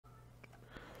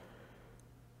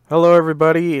Hello,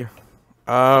 everybody.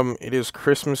 It is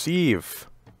Christmas Eve.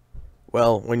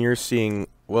 Well, when you see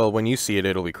it,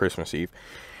 it'll be Christmas Eve.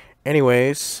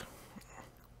 Anyways,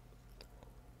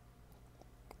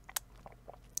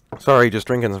 sorry, just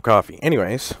drinking some coffee.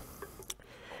 Anyways,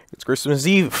 it's Christmas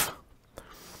Eve.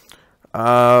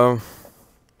 So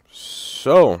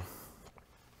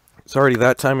it's already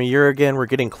that time of year again. We're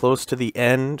getting close to the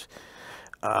end.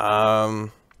 When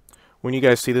you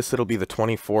guys see this, it'll be the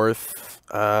 24th.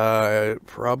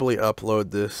 Probably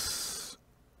upload this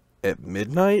at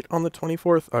midnight on the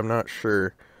 24th. I'm not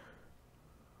sure.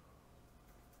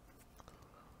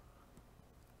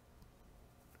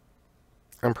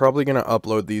 I'm probably going to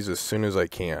upload these as soon as I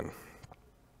can.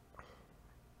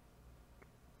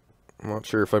 I'm not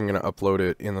sure if I'm going to upload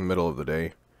it in the middle of the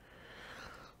day.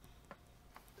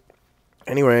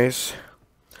 Anyways,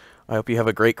 I hope you have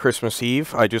a great Christmas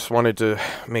Eve. I just wanted to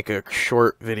make a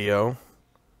short video.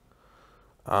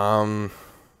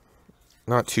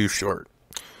 Not too short.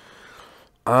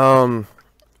 Anyways,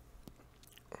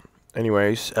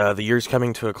 the year's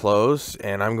coming to a close,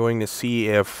 and I'm going to see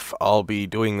if I'll be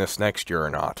doing this next year or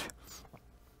not.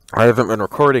 I haven't been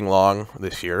recording long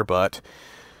this year, but,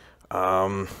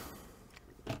 I've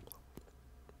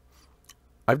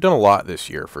done a lot this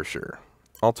year, for sure.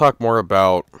 I'll talk more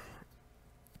about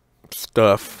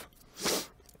stuff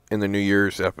in the New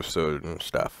Year's episode and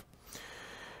stuff.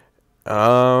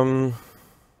 I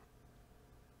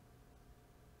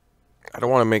don't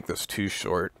want to make this too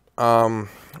short.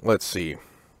 Let's see.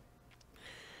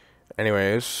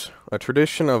 Anyways, a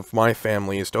tradition of my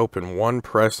family is to open one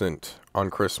present on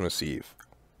Christmas Eve.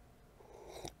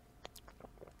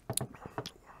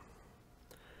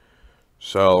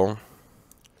 So,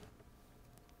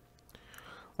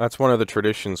 that's one of the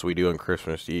traditions we do on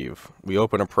Christmas Eve. We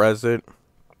open a present.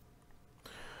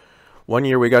 One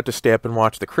year we got to stay up and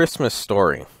watch The Christmas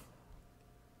Story.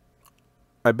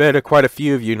 I bet quite a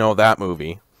few of you know that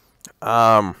movie.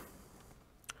 But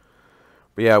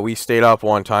yeah, we stayed up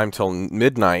one time till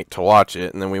midnight to watch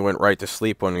it, and then we went right to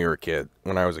sleep when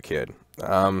I was a kid.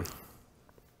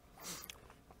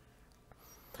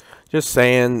 Just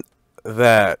saying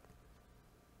that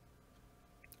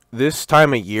this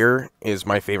time of year is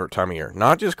my favorite time of year.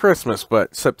 Not just Christmas,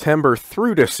 but September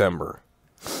through December.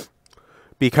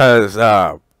 Because,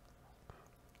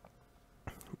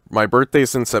 my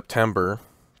birthday's in September,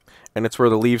 and it's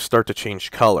where the leaves start to change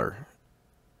color.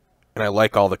 And I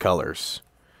like all the colors.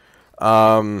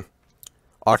 October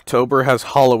has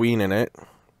Halloween in it,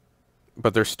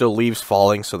 but there's still leaves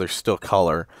falling, so there's still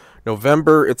color.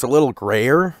 November, it's a little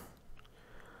grayer,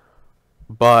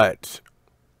 but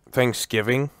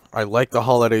Thanksgiving, I like the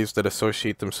holidays that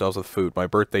associate themselves with food. My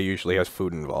birthday usually has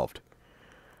food involved.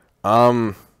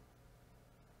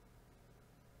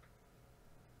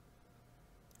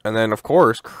 And then, of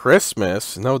course,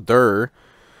 Christmas. No dur.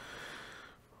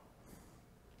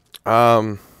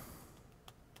 Let's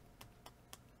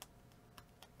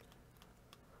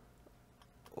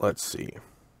see.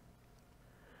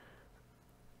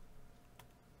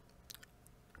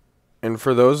 And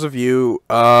for those of you,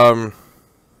 I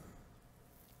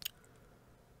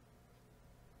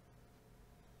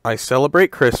celebrate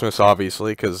Christmas,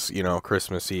 obviously, because, you know,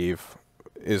 Christmas Eve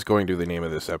is going to be the name of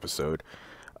this episode.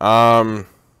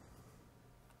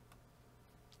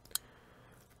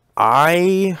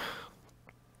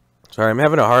 Sorry, I'm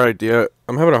having a hard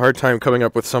time coming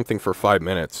up with something for 5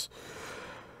 minutes.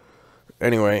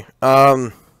 Anyway, I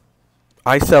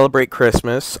celebrate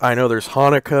Christmas. I know there's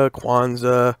Hanukkah,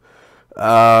 Kwanzaa,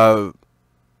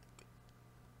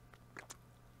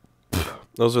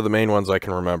 those are the main ones I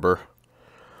can remember.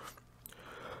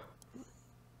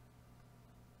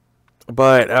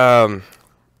 But,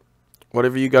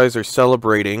 whatever you guys are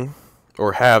celebrating,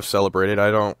 or have celebrated,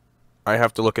 I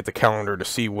have to look at the calendar to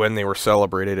see when they were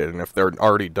celebrated and if they're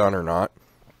already done or not.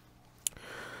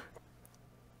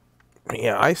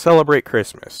 Yeah, I celebrate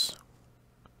Christmas.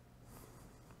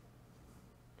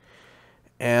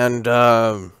 And,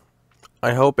 I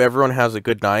hope everyone has a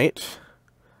good night.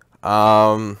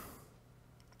 I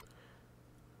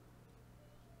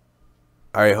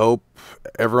hope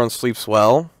everyone sleeps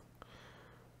well,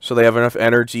 so they have enough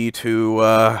energy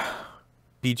to,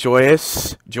 be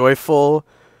joyful,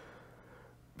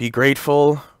 be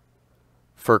grateful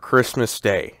for Christmas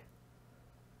Day.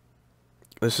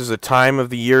 This is a time of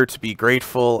the year to be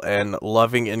grateful and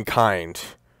loving and kind.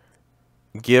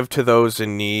 Give to those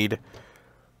in need,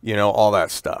 you know, all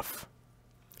that stuff.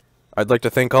 I'd like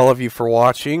to thank all of you for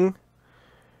watching.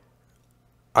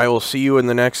 I will see you in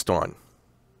the next one.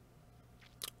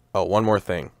 Oh, one more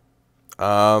thing.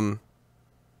 Happy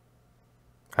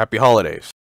holidays.